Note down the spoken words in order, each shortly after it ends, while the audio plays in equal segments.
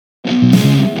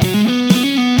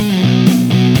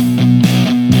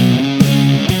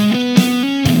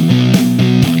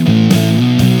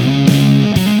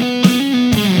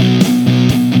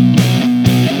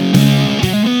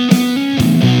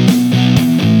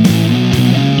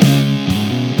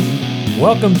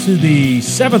Welcome to the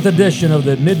 7th edition of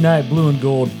the Midnight Blue and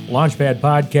Gold Launchpad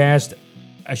podcast.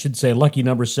 I should say lucky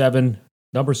number 7.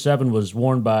 Number 7 was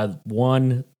worn by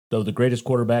one of the greatest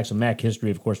quarterbacks in MAC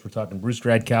history. Of course, we're talking Bruce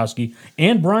Gradkowski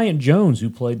and Bryant Jones, who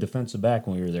played defensive back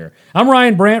when we were there. I'm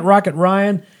Ryan Brandt, Rocket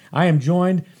Ryan. I am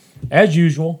joined, as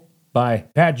usual, by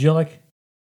Pat Gillick,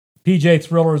 PJ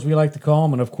Thriller, as we like to call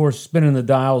him, and of course, spinning the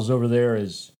dials over there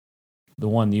is the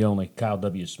one, the only, Kyle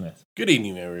W. Smith. Good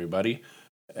evening, everybody.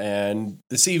 And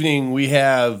this evening we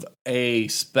have a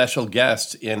special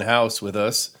guest in-house with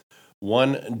us,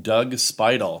 one Doug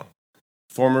Speidel,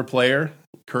 former player,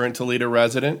 current Toledo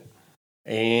resident,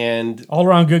 and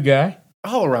All-around good guy.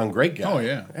 All-around great guy. Oh,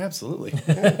 yeah. Absolutely.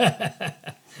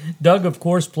 Doug, of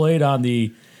course, played on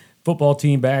the football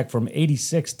team back from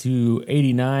 86 to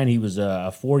 89. He was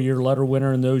a 4-year letter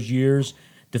winner in those years.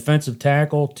 Defensive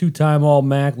tackle, 2-time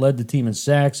All-MAC, led the team in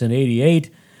sacks in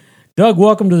 88. Doug,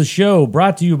 welcome to the show.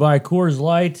 Brought to you by Coors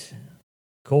Light,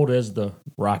 cold as the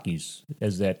Rockies,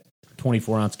 as that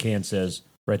 24-ounce can says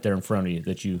right there in front of you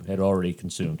that you had already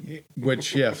consumed.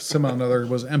 Which, yeah, somehow or another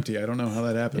was empty. I don't know how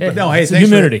that happened. Yeah, but no, hey, it's the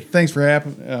humidity. Thanks for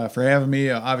having me.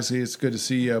 Obviously, it's good to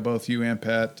see both you and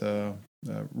Pat.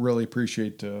 Really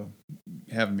appreciate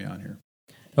having me on here.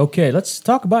 Okay, let's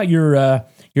talk about your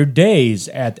days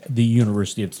at the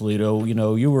University of Toledo. You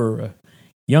know, you were a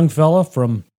young fella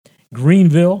from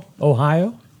Greenville,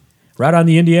 Ohio, right on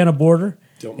the Indiana border.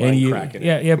 Don't mind cracking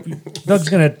it. Yeah. Doug's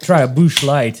gonna try a Busch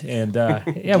Light, and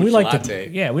we like latte.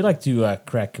 to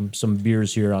crack some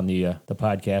beers here on the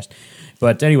podcast.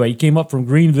 But anyway, you came up from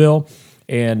Greenville,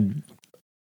 and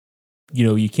you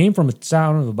know you came from a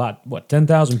town of about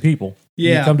 10,000 people.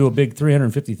 Yeah, you come to a big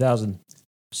 350,000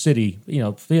 city,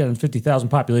 350,000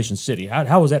 population city.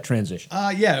 How was that transition?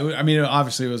 Yeah, I mean,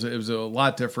 obviously it was a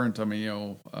lot different. I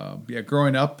mean,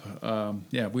 growing up,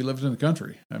 we lived in the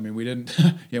country. I mean, we didn't,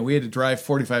 we had to drive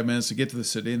 45 minutes to get to the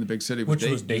city, and the big city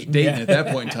was Dayton at that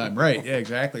point in time. Right? Yeah,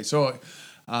 exactly. So,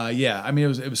 I mean,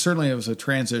 it was certainly a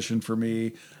transition for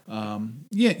me. I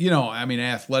mean,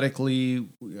 athletically,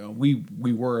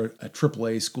 we were a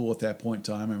AAA school at that point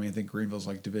in time. I mean, I think Greenville's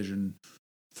like Division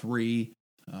III.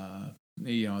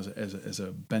 As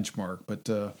a benchmark, but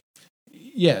I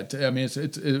mean,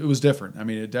 it was different. I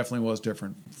mean, it definitely was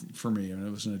different for me, and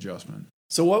it was an adjustment.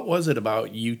 So what was it about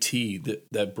UT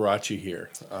that brought you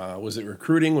here? Was it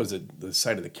recruiting? Was it the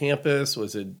site of the campus?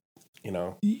 Was it,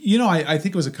 I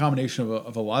think it was a combination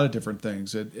of a lot of different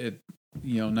things.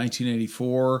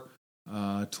 1984,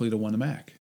 Toledo won the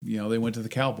MAC. They went to the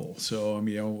Cow Bowl. So,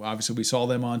 obviously we saw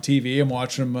them on TV and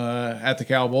watched them at the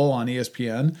Cow Bowl on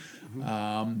ESPN.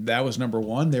 That was number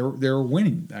one. They were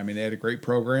winning. I mean, they had a great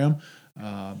program.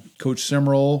 Coach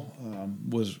Simmerl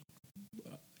was,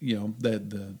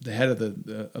 the head of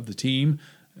the team,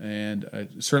 and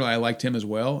certainly I liked him as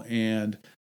well. And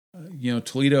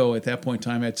Toledo at that point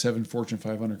in time had 7 Fortune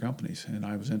 500 companies, and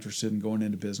I was interested in going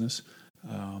into business.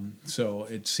 So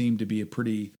it seemed to be a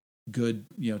pretty good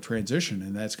transition,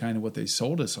 and that's kind of what they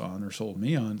sold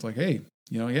me on. It's like, hey,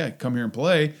 come here and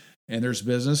play, and there's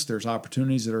business, there's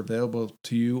opportunities that are available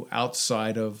to you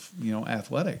outside of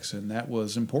athletics, and that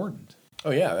was important.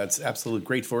 Oh yeah, that's absolute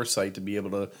great foresight to be able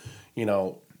to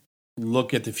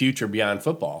look at the future beyond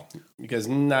football, because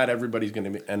not everybody's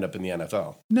going to end up in the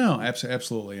NFL. No,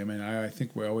 absolutely. I mean, I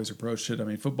think we always approached it. I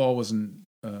mean, football wasn't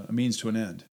a means to an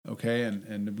end, okay,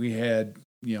 and we had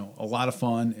a lot of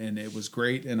fun, and it was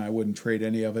great, and I wouldn't trade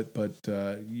any of it. But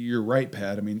you're right,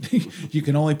 Pat. I mean, you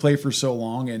can only play for so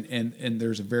long, and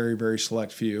there's a very, very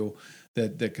select few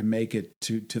that can make it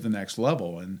to the next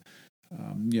level. And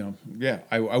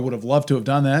I would have loved to have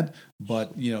done that,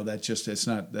 but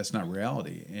that's not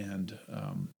reality. And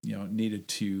needed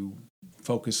to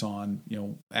focus on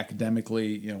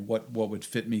academically, what would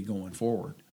fit me going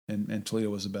forward, and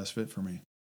Toledo was the best fit for me.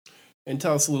 And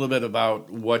tell us a little bit about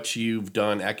what you've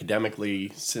done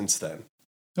academically since then.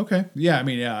 Okay. Yeah. I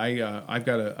mean, I've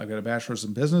got a bachelor's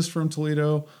in business from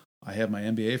Toledo. I have my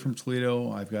MBA from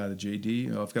Toledo. I've got a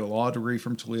JD. I've got a law degree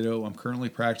from Toledo. I'm currently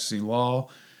practicing law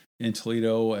in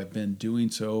Toledo. I've been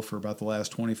doing so for about the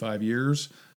last 25 years.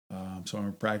 So I'm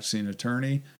a practicing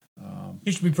attorney.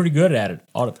 You should be pretty good at it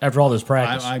after all this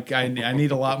practice. I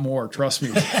need a lot more, trust me.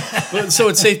 So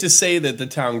it's safe to say that the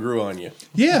town grew on you.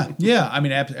 Yeah. I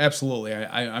mean, absolutely.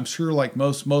 I'm sure, like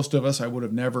most of us, I would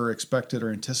have never expected or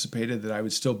anticipated that I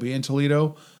would still be in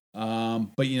Toledo.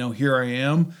 But here I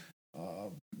am,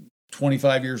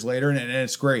 25 years later, and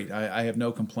it's great. I have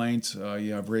no complaints.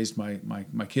 I've raised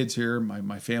my kids here,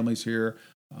 my family's here.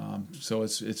 So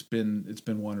it's been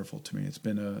wonderful to me.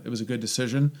 It was a good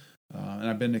decision. And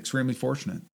I've been extremely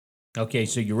fortunate. Okay,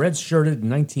 so you redshirted in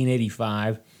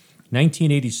 1985.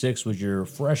 1986 was your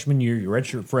freshman year, your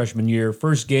redshirt freshman year.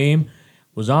 First game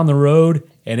was on the road,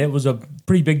 and it was a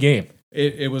pretty big game.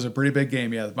 It was a pretty big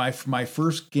game, yeah. My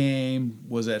first game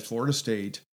was at Florida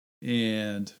State,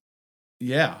 and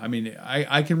yeah, I mean,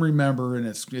 I can remember, and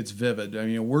it's vivid. I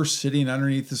mean, we're sitting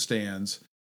underneath the stands,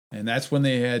 and that's when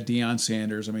they had Deion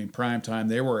Sanders. I mean, prime time,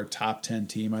 they were a top 10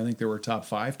 team. I think they were a top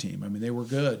 5 team. I mean, they were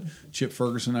good. Chip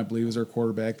Ferguson, I believe, was their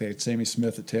quarterback. They had Sammy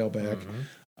Smith at tailback.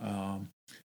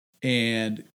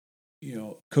 And,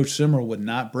 Coach Simmerl would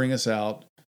not bring us out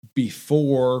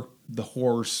before the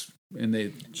horse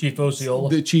and Chief Osceola.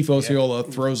 The Chief Osceola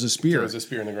throws a spear. Throws a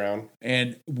spear in the ground.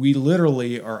 And we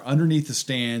literally are underneath the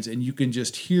stands, and you can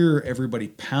just hear everybody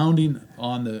pounding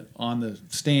on the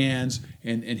stands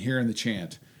and hearing the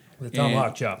chant. The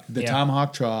tomahawk chop. The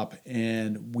tomahawk chop.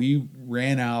 And we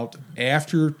ran out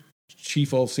after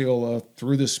Chief Osceola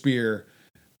threw the spear,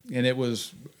 and it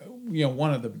was,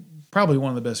 probably one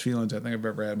of the best feelings I think I've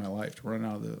ever had in my life, to run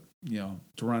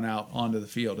out onto the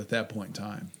field at that point in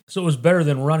time. So it was better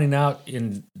than running out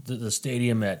in the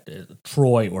stadium at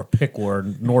Troy or Piqua or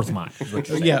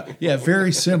Northmont. Yeah,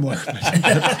 very similar.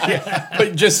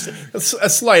 But just a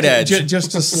slight edge.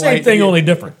 Just a slight. Same thing, only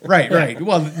different. Right.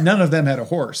 Well, none of them had a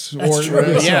horse. That's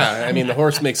true. Yeah, I mean, the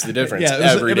horse makes the difference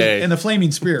every day. And the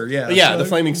flaming spear, yeah. Yeah, the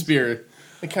flaming spear.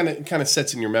 It kind of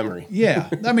sets in your memory. Yeah,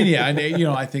 I mean, yeah, and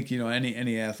I think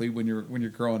any athlete when you're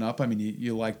growing up, I mean,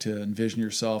 you like to envision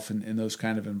yourself in those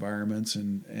kind of environments,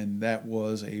 and that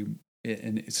was and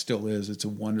it still is. It's a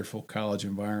wonderful college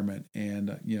environment,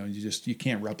 and you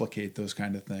can't replicate those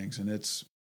kind of things, and it's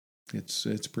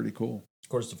pretty cool. Of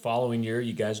course, the following year,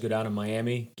 you guys go down to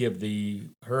Miami, give the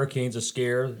Hurricanes a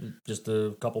scare. Just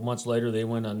a couple months later, they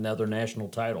win another national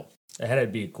title. That had to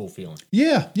be a cool feeling.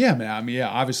 Yeah, man. I mean,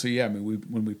 obviously, yeah. I mean,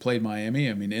 when we played Miami,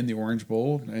 I mean, in the Orange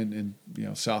Bowl and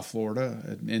South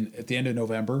Florida, and at the end of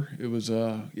November, it was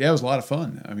it was a lot of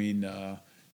fun. I mean,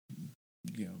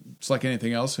 it's like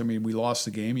anything else. I mean, we lost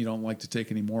the game. You don't like to take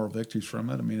any moral victories from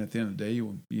it. I mean, at the end of the day,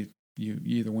 you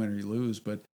either win or you lose,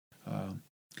 but.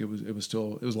 It was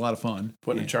a lot of fun.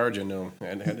 Putting a charge into them,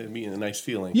 and it had to be a nice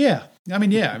feeling. Yeah. I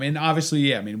mean, obviously,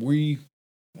 yeah. I mean, we,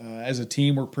 as a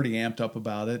team, we're pretty amped up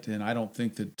about it, and I don't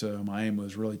think that Miami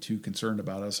was really too concerned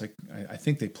about us. I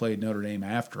think they played Notre Dame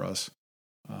after us,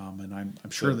 and I'm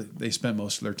sure that they spent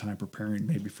most of their time preparing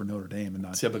maybe for Notre Dame and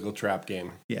not typical trap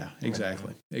game. Yeah,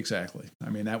 exactly. I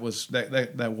mean, that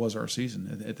was our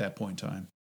season at that point in time.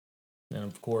 And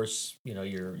of course,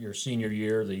 your senior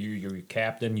year, the year you're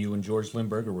captain, you and George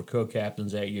Lindbergher were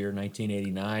co-captains that year,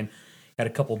 1989. Had a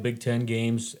couple Big Ten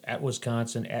games at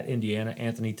Wisconsin, at Indiana.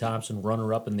 Anthony Thompson,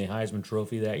 runner-up in the Heisman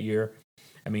Trophy that year.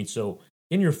 I mean, so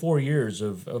in your 4 years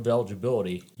of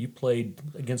eligibility, you played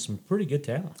against some pretty good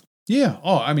talent. Yeah.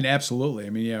 Oh, I mean, absolutely. I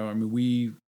mean, yeah. I mean,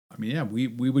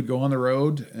 we would go on the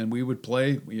road and we would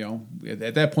play.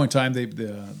 At that point in time,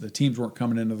 the teams weren't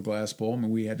coming into the Glass Bowl. I mean,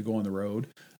 we had to go on the road.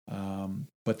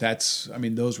 But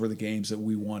those were the games that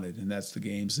we wanted, and that's the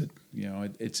games that,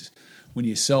 it's when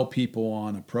you sell people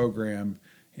on a program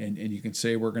and you can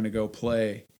say, we're going to go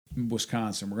play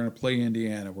Wisconsin, we're going to play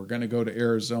Indiana, we're going to go to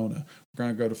Arizona, we're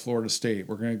going to go to Florida State,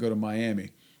 we're going to go to Miami,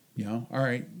 all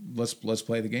right, let's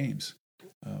play the games.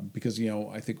 Because,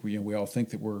 I think we all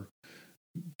think that we're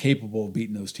capable of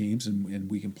beating those teams and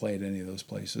we can play at any of those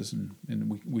places.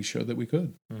 And we showed that we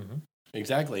could. Mm-hmm.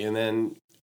 Exactly. And then,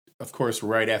 of course,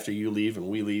 right after you leave and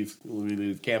we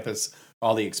leave campus,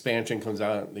 all the expansion comes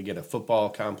out. They get a football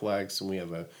complex, and we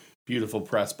have a beautiful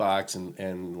press box and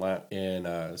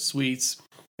suites,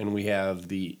 and we have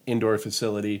the indoor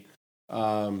facility,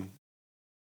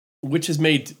 which has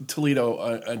made Toledo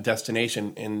a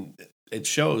destination, and it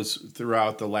shows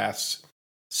throughout the last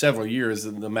several years.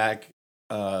 The MAC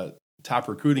top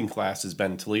recruiting class has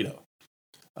been Toledo.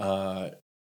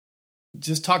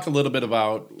 Just talk a little bit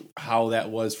about how that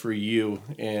was for you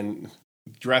and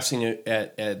dressing it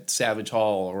at Savage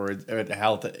Hall or at the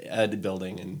Health Ed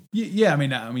building. And yeah, I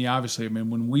mean, obviously,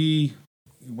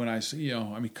 when I see,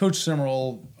 Coach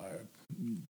Simmerl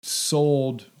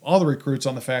sold all the recruits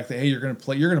on the fact that, hey, you're going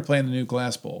to play in the new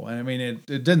Glass Bowl. And I mean, it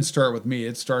didn't start with me.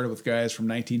 It started with guys from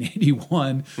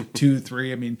 1981, 2,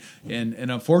 3. I mean, and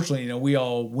unfortunately, we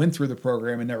all went through the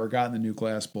program and never got in the new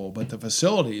Glass Bowl. But the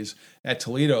facilities at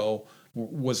Toledo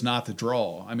was not the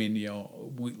draw. I mean,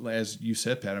 as you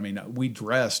said, Pat, I mean, we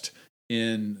dressed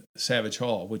in Savage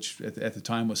Hall, which at the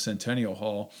time was Centennial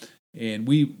Hall. And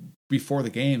we, before the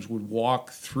games, would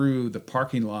walk through the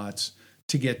parking lots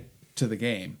to get to the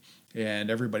game. And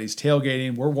everybody's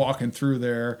tailgating. We're walking through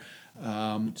there.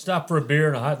 Stop for a beer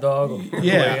and a hot dog.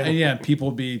 Yeah. People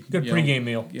would be Good pregame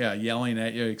meal. Yeah, yelling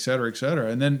at you, et cetera, et cetera.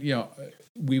 And then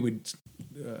we would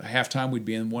halftime we'd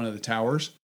be in one of the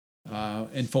towers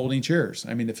and folding chairs.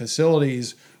 I mean, the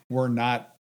facilities were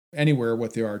not anywhere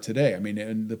what they are today. I mean,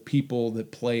 and the people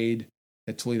that played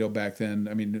at Toledo back then,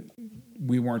 I mean,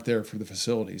 we weren't there for the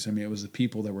facilities. I mean, it was the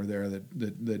people that were there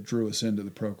that drew us into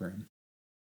the program.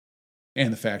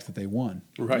 And the fact that they won.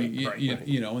 Right.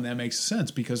 And that makes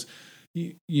sense because,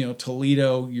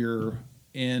 Toledo, you're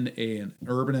in an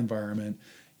urban environment,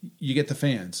 you get the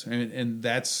fans. And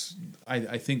that's,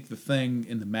 I think, the thing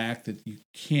in the MAC that you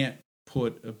can't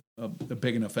put a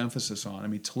big enough emphasis on. I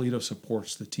mean, Toledo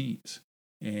supports the teams.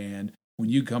 And when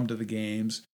you come to the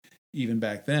games, even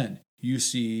back then, you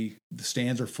see the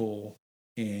stands are full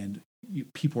and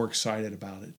people are excited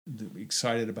about it,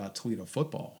 excited about Toledo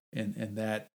football. And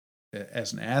that,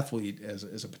 as an athlete,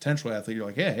 as a potential athlete, you're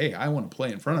like, hey, I want to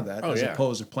play in front of that,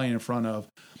 opposed to playing in front of,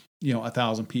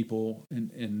 1,000 people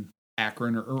in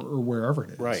Akron or wherever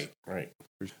it is. Right.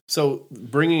 So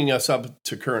bringing us up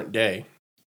to current day,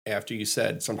 after you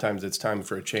said sometimes it's time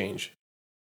for a change,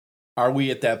 are we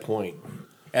at that point?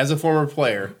 As a former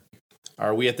player,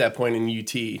 are we at that point in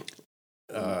UT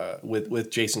with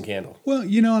Jason Candle? Well,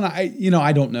 and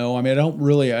I don't know. I mean,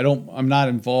 I'm not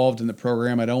involved in the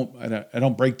program. I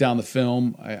don't break down the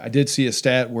film. I did see a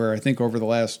stat where I think over the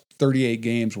last 38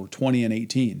 games we're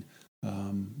 20-18.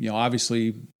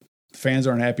 Obviously fans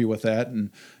aren't happy with that.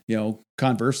 And,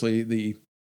 conversely, the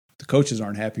coaches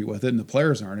aren't happy with it and the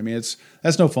players aren't. I mean,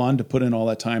 that's no fun to put in all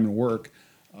that time and work.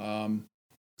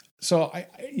 So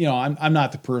I'm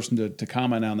not the person to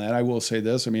comment on that. I will say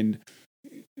this. I mean,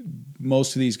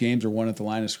 most of these games are won at the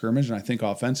line of scrimmage, and I think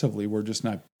offensively we're just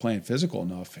not playing physical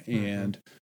enough. And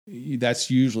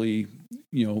that's usually,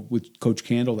 with Coach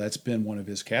Candle, that's been one of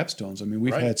his capstones. I mean,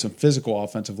 we've had some physical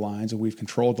offensive lines, and we've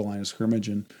controlled the line of scrimmage.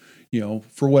 And,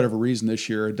 for whatever reason this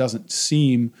year, it doesn't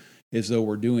seem as though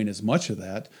we're doing as much of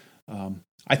that.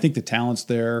 I think the talent's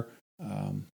there.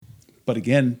 But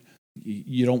again,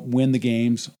 you don't win the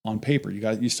games on paper.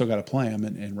 You still got to play them,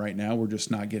 and right now we're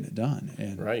just not getting it done.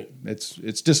 And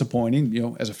it's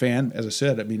disappointing. As a fan, as I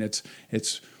said, I mean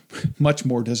it's much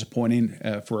more disappointing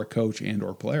for a coach and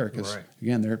or player because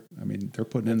again they're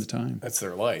putting in the time. That's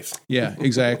their life. Yeah,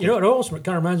 exactly. It almost kind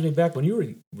of reminds me back when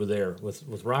you were there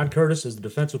with Ron Curtis as the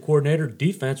defensive coordinator.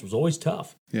 Defense was always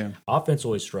tough. Yeah, offense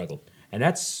always struggled, and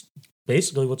that's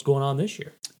basically what's going on this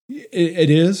year. It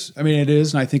is. I mean, it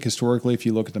is. And I think historically, if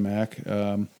you look at the MAC,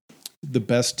 the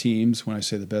best teams, when I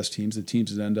say the best teams, the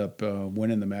teams that end up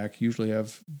winning the MAC usually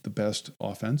have the best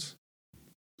offense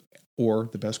or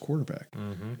the best quarterback.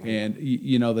 Mm-hmm. And,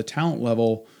 the talent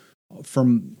level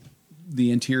from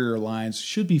the interior lines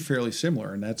should be fairly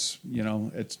similar. And that's,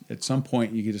 at some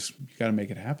point you got to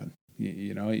make it happen.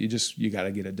 You got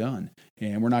to get it done.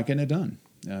 And we're not getting it done.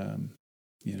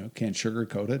 Can't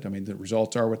sugarcoat it. I mean, the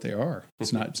results are what they are.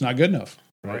 It's not good enough.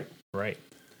 Right.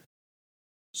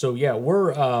 So yeah,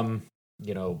 we're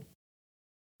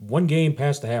one game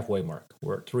past the halfway mark.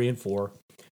 We're at 3-4.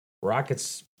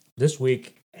 Rockets this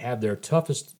week have their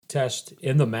toughest test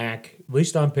in the MAC, at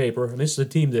least on paper. And this is a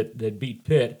team that beat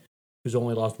Pitt, who's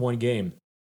only lost one game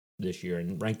this year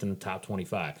and ranked in the top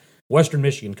 25. Western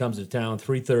Michigan comes to town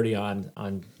 3:30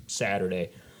 on Saturday.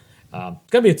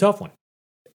 It's gonna be a tough one.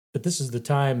 But this is the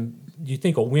time. Do you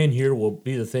think a win here will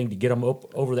be the thing to get them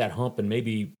up over that hump and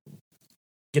maybe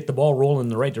get the ball rolling in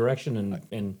the right direction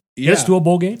and get us to a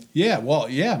bowl game? Yeah, well,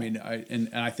 yeah. I mean,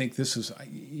 I think this is,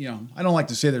 I don't like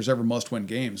to say there's ever must-win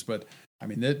games, but I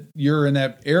mean, you're in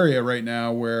that area right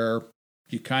now where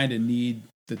you kind of need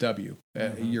the W.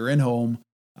 You're in home,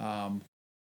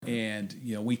 and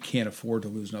we can't afford to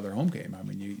lose another home game. I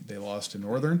mean, they lost to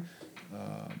Northern.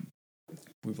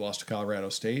 We've lost to Colorado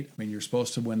State. I mean, you're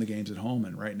supposed to win the games at home,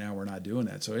 and right now we're not doing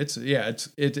that. So it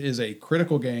is a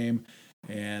critical game,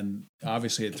 and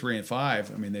obviously at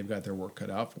 3-5, I mean, they've got their work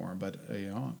cut out for them. But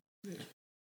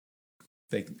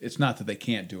it's not that they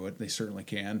can't do it; they certainly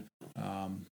can.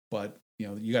 But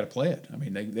you got to play it. I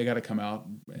mean, they got to come out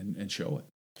and show it.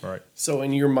 All right. So,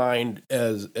 in your mind,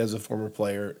 as a former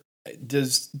player,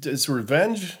 does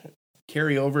revenge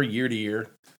carry over year to year?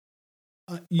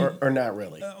 Or not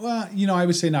really? Well, I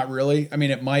would say not really. I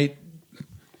mean, it might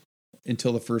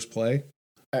until the first play,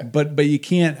 but you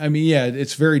can't. I mean, yeah,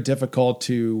 it's very difficult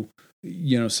to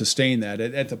sustain that.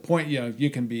 At the point, you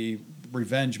can be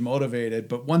revenge motivated,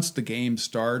 but once the game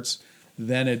starts,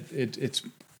 then it's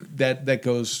that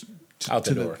goes out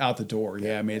the door.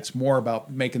 Yeah, I mean, it's more about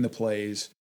making the plays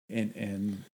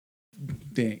and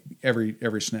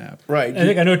every snap. Right. I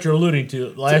think I know what you're alluding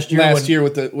to. Last year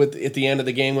with at the end of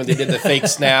the game when they did the fake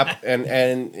snap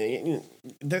and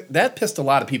that pissed a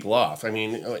lot of people off. I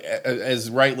mean, as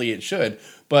rightly it should,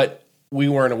 but we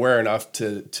weren't aware enough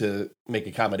to make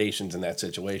accommodations in that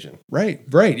situation. Right.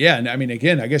 Yeah. And I mean,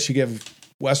 again, I guess you give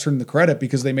Western the credit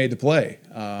because they made the play.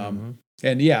 And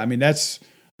yeah, I mean, that's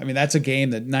a game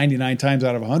that 99 times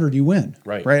out of 100 you win.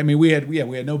 Right. I mean, we had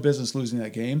no business losing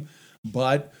that game,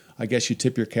 but I guess you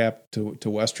tip your cap to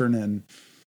Western, and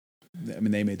I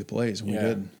mean, they made the plays and we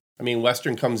didn't. I mean,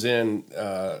 Western comes in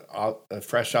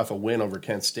fresh off a win over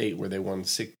Kent State where they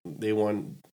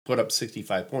put up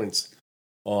 65 points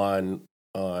on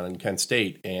Kent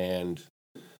State, and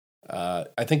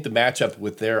I think the matchup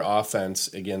with their offense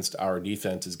against our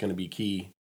defense is going to be key.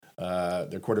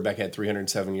 Their quarterback had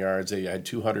 307 yards. They had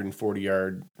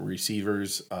 240-yard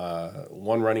receivers,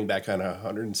 one running back on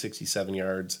 167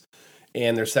 yards,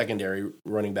 and their secondary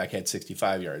running back had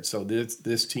 65 yards. So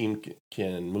this team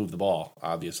can move the ball,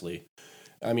 obviously.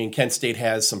 I mean, Kent State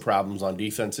has some problems on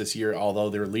defense this year,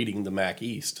 although they're leading the MAC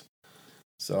East.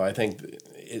 So I think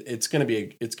it's going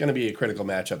to be a critical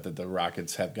matchup that the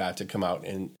Rockets have got to come out,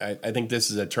 and I think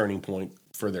this is a turning point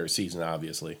for their season,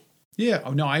 obviously. Yeah,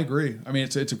 no, I agree. I mean,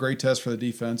 it's a great test for the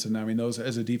defense, and I mean, those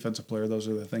as a defensive player, those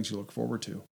are the things you look forward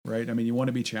to, right? I mean, you want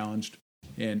to be challenged,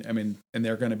 and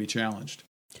they're going to be challenged.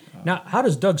 Now, how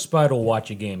does Doug Speidel watch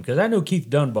a game? Because I know Keith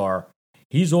Dunbar,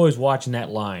 he's always watching that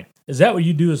line. Is that what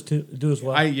you do as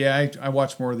well? I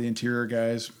watch more of the interior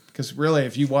guys. Because really,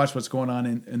 if you watch what's going on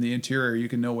in the interior, you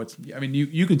can know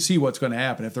you can see what's going to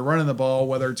happen. If they're running the ball,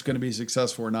 whether it's going to be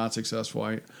successful or not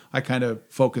successful, I kind of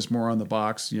focus more on the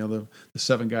box, the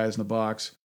 7 guys in the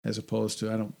box, as opposed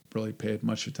to I don't really pay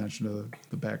much attention to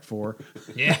the back 4.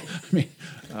 Yeah. I mean,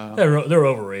 they're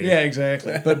overrated. Yeah,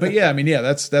 exactly. But yeah, I mean, yeah,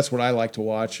 that's what I like to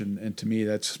watch. And to me,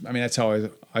 that's how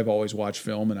I've always watched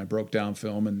film, and I broke down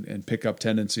film and pick up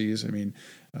tendencies. I mean,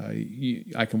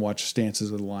 I can watch stances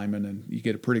of the linemen, and you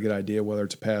get a pretty good idea whether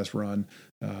it's a pass, run,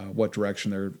 what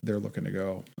direction they're looking to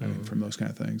go. I mean, from those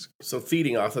kind of things. So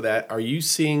feeding off of that, are you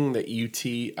seeing that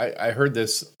UT? I heard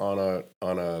this on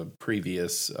a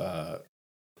previous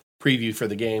preview for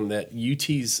the game that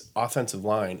UT's offensive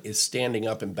line is standing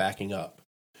up and backing up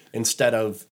instead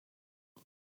of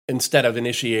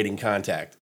initiating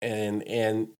contact.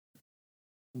 And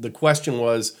the question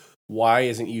was, why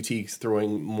isn't UT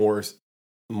throwing more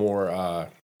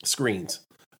screens,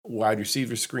 wide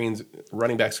receiver screens,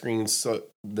 running back screens, so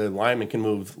the lineman can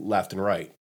move left and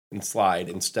right and slide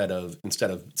instead of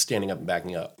standing up and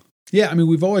backing up? Yeah, I mean,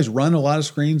 we've always run a lot of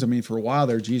screens. I mean, for a while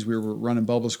there, we were running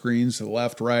bubble screens to the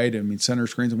left, right. I mean, center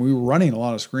screens, and we were running a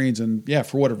lot of screens. And yeah,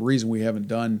 for whatever reason, we haven't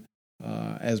done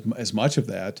as much of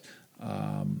that.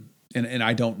 And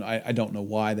I don't know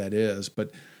why that is,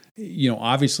 but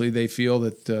obviously they feel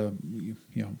that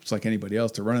it's like anybody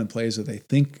else. They're running plays that they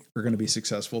think are going to be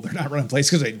successful. They're not running plays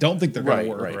because they don't think they're going to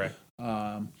work. Right.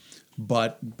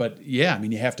 But yeah, I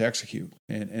mean, you have to execute,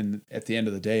 and at the end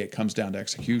of the day, it comes down to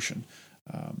execution.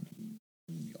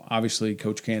 Obviously,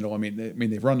 Coach Candle. I mean,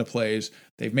 they've run the plays.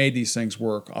 They've made these things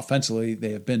work. Offensively,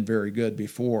 they have been very good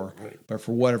before, but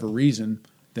for whatever reason,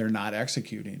 they're not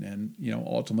executing. And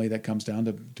ultimately, that comes down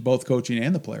to both coaching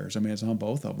and the players. I mean, it's on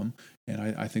both of them, and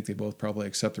I think they both probably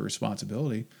accept the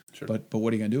responsibility. Sure. But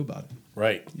what are you going to do about it?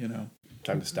 Right.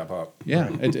 Time to step up. Yeah,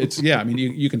 it's yeah. I mean,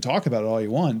 you can talk about it all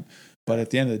you want, but at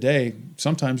the end of the day,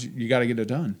 sometimes you got to get it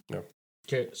done. Yeah.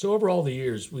 Okay, so over all the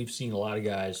years, we've seen a lot of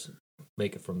guys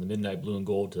make it from the Midnight Blue and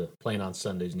Gold to playing on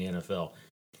Sundays in the NFL.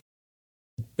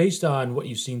 Based on what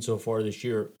you've seen so far this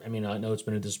year, I mean, I know it's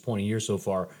been a disappointing year so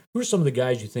far. Who are some of the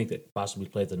guys you think that possibly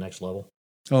play at the next level?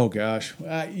 Oh, gosh.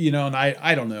 And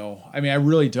I don't know. I mean, I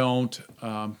really don't.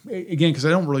 Again, because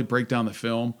I don't really break down the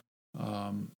film.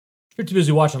 You're too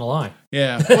busy watching the line.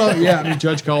 Yeah. Well, yeah. I mean,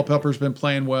 Judge Culpepper's been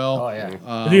playing well. Oh,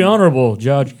 yeah. The Honorable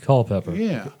Judge Culpepper.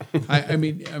 Yeah. I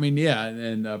mean, yeah.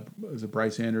 And was it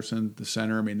Bryce Anderson, the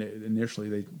center? I mean,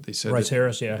 initially they said Bryce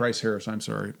Harris, yeah. Bryce Harris, I'm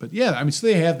sorry. But yeah, I mean, so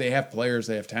they have players,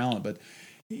 they have talent, but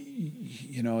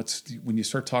it's when you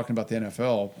start talking about the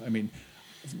NFL, I mean,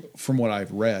 from what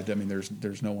I've read, I mean,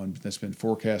 there's no one that's been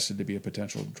forecasted to be a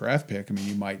potential draft pick. I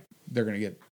mean, they're going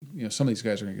to get, some of these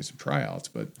guys are going to get some tryouts,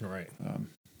 but right.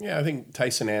 Yeah, I think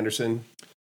Tyson Anderson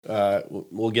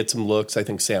will get some looks. I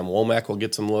think Sam Womack will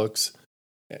get some looks.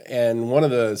 And one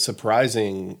of the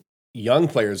surprising young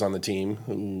players on the team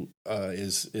who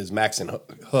is Maxon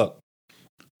Hook,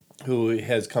 who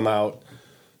has come out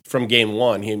from game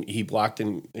one. He blocked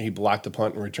a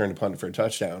punt and returned a punt for a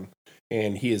touchdown.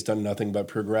 And he has done nothing but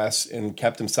progress and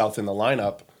kept himself in the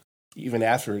lineup even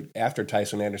after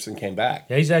Tyson Anderson came back.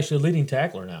 Yeah, he's actually a leading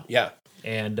tackler now. Yeah.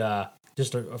 And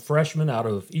just a freshman out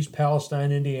of East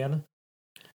Palestine, Indiana.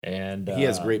 And He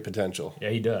has great potential. Yeah,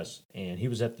 he does. And he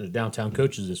was at the downtown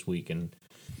coaches this week. And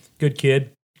good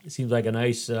kid. Seems like a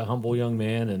nice, humble young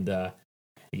man. And I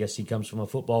guess he comes from a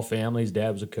football family. His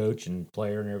dad was a coach and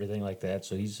player and everything like that.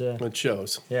 So he's It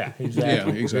shows. yeah,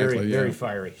 exactly. exactly, Very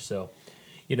fiery. So,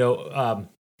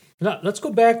 now let's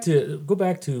go back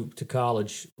to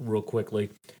college real quickly.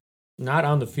 Not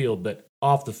on the field, but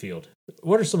off the field.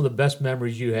 What are some of the best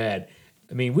memories you had?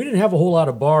 I mean, we didn't have a whole lot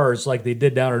of bars like they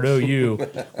did down at OU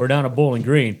or down at Bowling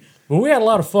Green, but we had a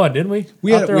lot of fun, didn't we?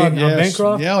 On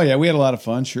Bancroft? Yeah, we had a lot of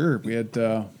fun. Sure, we had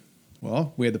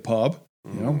we had the pub.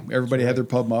 Everybody had their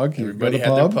pub mug. Everybody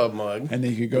had their pub mug. And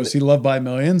then you could go see Love by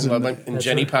Millions. And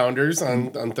Jenny Pounders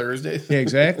on Thursdays. Yeah,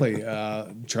 exactly.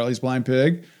 Charlie's Blind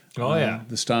Pig. Oh, yeah.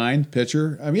 The Stein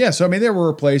pitcher. There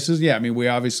were places. Yeah, I mean, we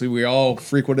all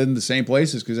frequented the same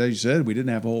places because, as you said, we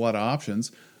didn't have a whole lot of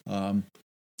options.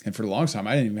 And for the longest time,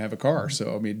 I didn't even have a car.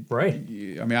 So, right.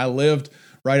 I lived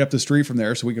right up the street from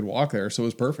there, so we could walk there. So it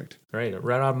was perfect. Right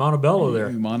on Montebello there.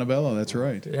 Montebello, that's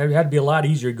right. It had to be a lot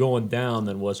easier going down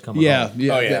than was coming up.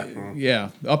 Yeah.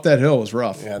 Up that hill was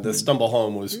rough. Yeah, the stumble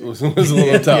home was a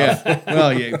little tough.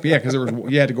 Because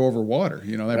you had to go over water.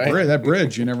 That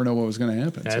bridge, you never know what was going to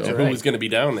happen. That's right. Who was going to be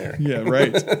down there? Yeah,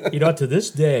 right. To this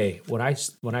day, when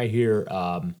I hear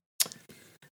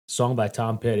song by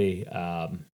Tom Petty,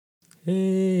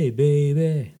 hey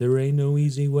baby, there ain't no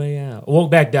easy way out. I won't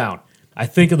back down. I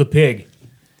think of the Pig.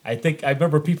 I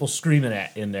remember people screaming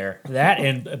in there. That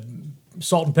and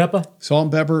Salt and Pepper. Salt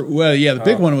and Pepper. Well, yeah, the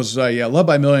big one was Love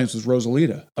by Millions was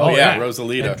Rosalita.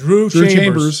 Rosalita. And Drew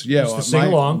Chambers. Yeah, used to sing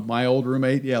along. My old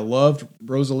roommate, loved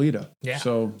Rosalita. Yeah.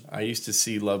 So I used to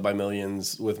see Love by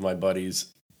Millions with my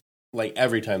buddies, like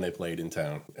every time they played in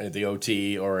town at the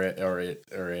OT or at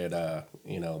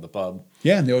the pub.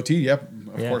 Yeah, and the OT. Yep,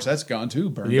 of course that's gone too.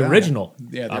 The original.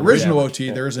 Yeah, the original OT.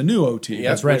 There is a new OT. Yeah,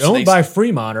 that's right. Owned by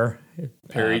Fremonter.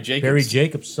 Perry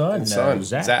Jacobs' son,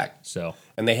 Zach. So,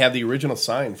 and they have the original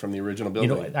sign from the original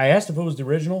building. I asked if it was the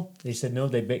original. They said no.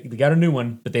 They got a new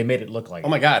one, but they made it look like. Oh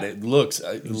my God! It looks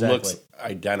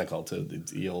identical to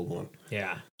the old one.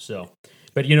 Yeah. So,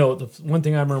 but the one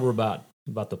thing I remember about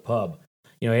the pub,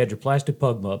 you had your plastic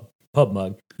pub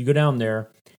mug. You go down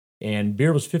there, and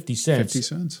beer was 50 cents. 50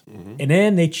 cents. Mm-hmm. And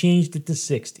then they changed it to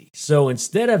 60. So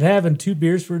instead of having 2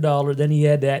 beers for $1, then you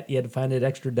had to find that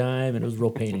extra dime, and it was a real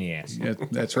pain in the ass. Yeah,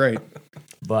 that's right.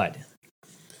 But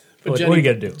what are you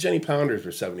going to do? Jenny Pounders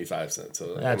were 75 cents.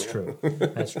 So That's true.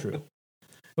 That's true.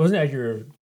 Wasn't that your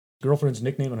girlfriend's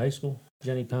nickname in high school,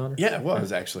 Jenny Pounder? Yeah, it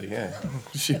was actually. Yeah,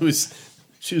 she was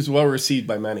well received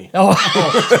by many. Oh.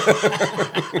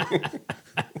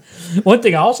 One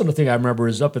thing I remember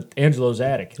is up at Angelo's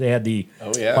Attic. They had the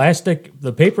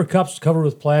the paper cups covered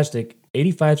with plastic,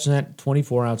 85-cent,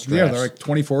 24-ounce drafts. Yeah, they're like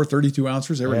 24, 32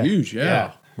 ounces. They were huge.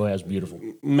 Yeah. Boy, that was beautiful.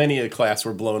 Many of the class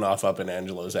were blown off up in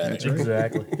Angelo's Attic.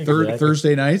 Exactly.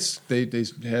 Thursday nights, they'd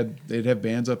have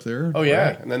bands up there. Oh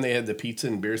yeah, and then they had the pizza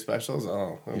and beer specials.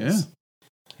 Oh yeah.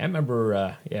 I remember.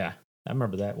 I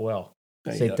remember that well.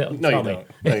 No, you don't. No,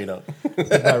 you don't.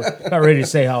 I'm not ready to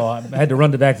say how I had to run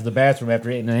back to the bathroom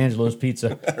after eating an Angelo's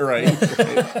pizza. Right.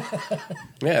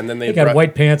 Yeah, and then they got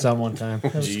white pants on one time.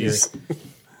 That was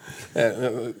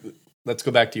scary. Let's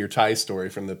go back to your tie story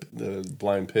from the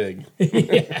blind pig.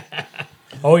 Yeah.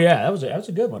 Oh yeah, that was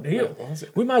a good one.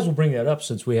 We might as well bring that up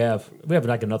since we have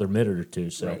like another minute or two.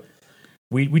 So. Right.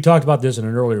 We talked about this in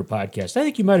an earlier podcast. I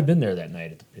think you might have been there that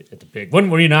night at the Pig. When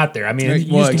were you not there? I mean,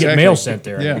 you used to get mail sent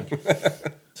there. Yeah.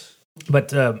 But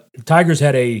Tigers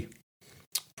had a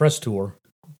press tour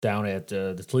down at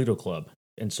the Toledo Club.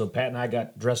 And so Pat and I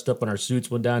got dressed up in our suits,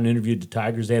 went down and interviewed the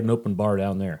Tigers. They had an open bar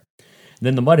down there. And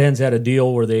then the Mud Hens had a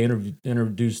deal where they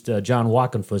introduced John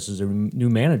Wackenfuss as their new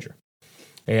manager.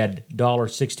 They had $1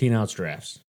 16-ounce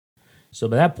drafts. So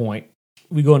by that point,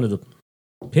 we go into the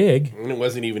Pig. And it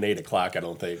wasn't even 8 o'clock, I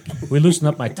don't think. We loosened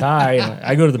up my tie. And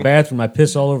I go to the bathroom. I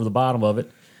piss all over the bottom of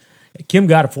it. Kim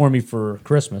got it for me for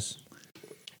Christmas.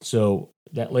 So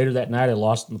later that night, I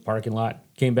lost it in the parking lot.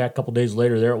 Came back a couple days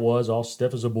later. There it was, all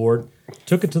stiff as a board.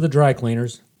 Took it to the dry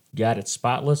cleaners. Got it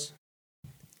spotless.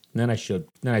 And then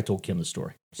I told Kim the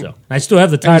story. So I still have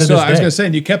the tie to this day. I was going to say,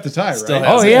 and you kept the tie, right?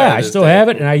 Oh yeah, I still have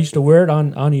it, and I used to wear it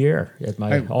on the air at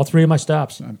all 3 of my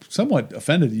stops. I'm somewhat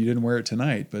offended that you didn't wear it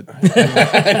tonight, but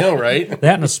I know, right?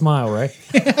 That and a smile, right?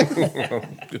 Oh,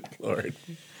 good Lord.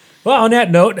 Well, on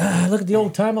that note, look at the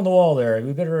old time on the wall there.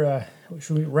 We better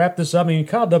should we wrap this up? I mean,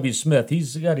 Kyle W. Smith,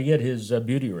 he's got to get his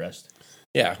beauty rest.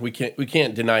 Yeah, we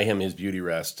can't deny him his beauty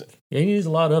rest. Yeah, he needs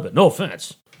a lot of it. No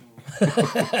offense.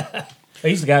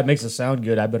 He's the guy that makes it sound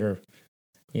good. I better,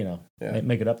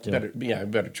 make it up to him. I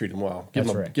better treat him well.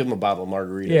 That's right. Give him a bottle of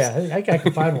margaritas. Yeah, I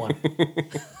can find one.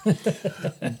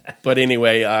 But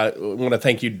anyway, I want to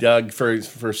thank you, Doug,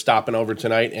 for stopping over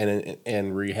tonight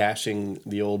and rehashing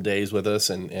the old days with us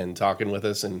and talking with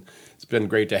us. And it's been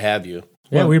great to have you.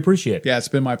 Yeah, we appreciate it. Yeah, it's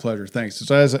been my pleasure. Thanks.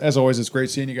 So as always, it's great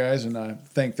seeing you guys, and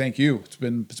thank you. It's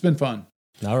been fun.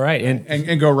 All right,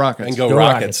 and go Rockets. And go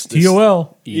Rockets.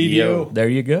 TOL. EDO. There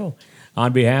you go.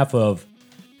 On behalf of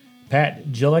Pat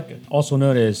Gillick, also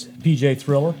known as PJ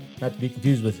Thriller, not to be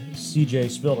confused with CJ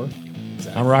Spiller.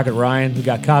 Exactly. I'm Rocket Ryan. We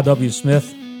got Kyle W.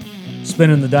 Smith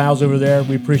spinning the dials over there.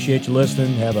 We appreciate you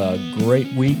listening. Have a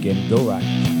great week, and go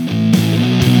Rockets.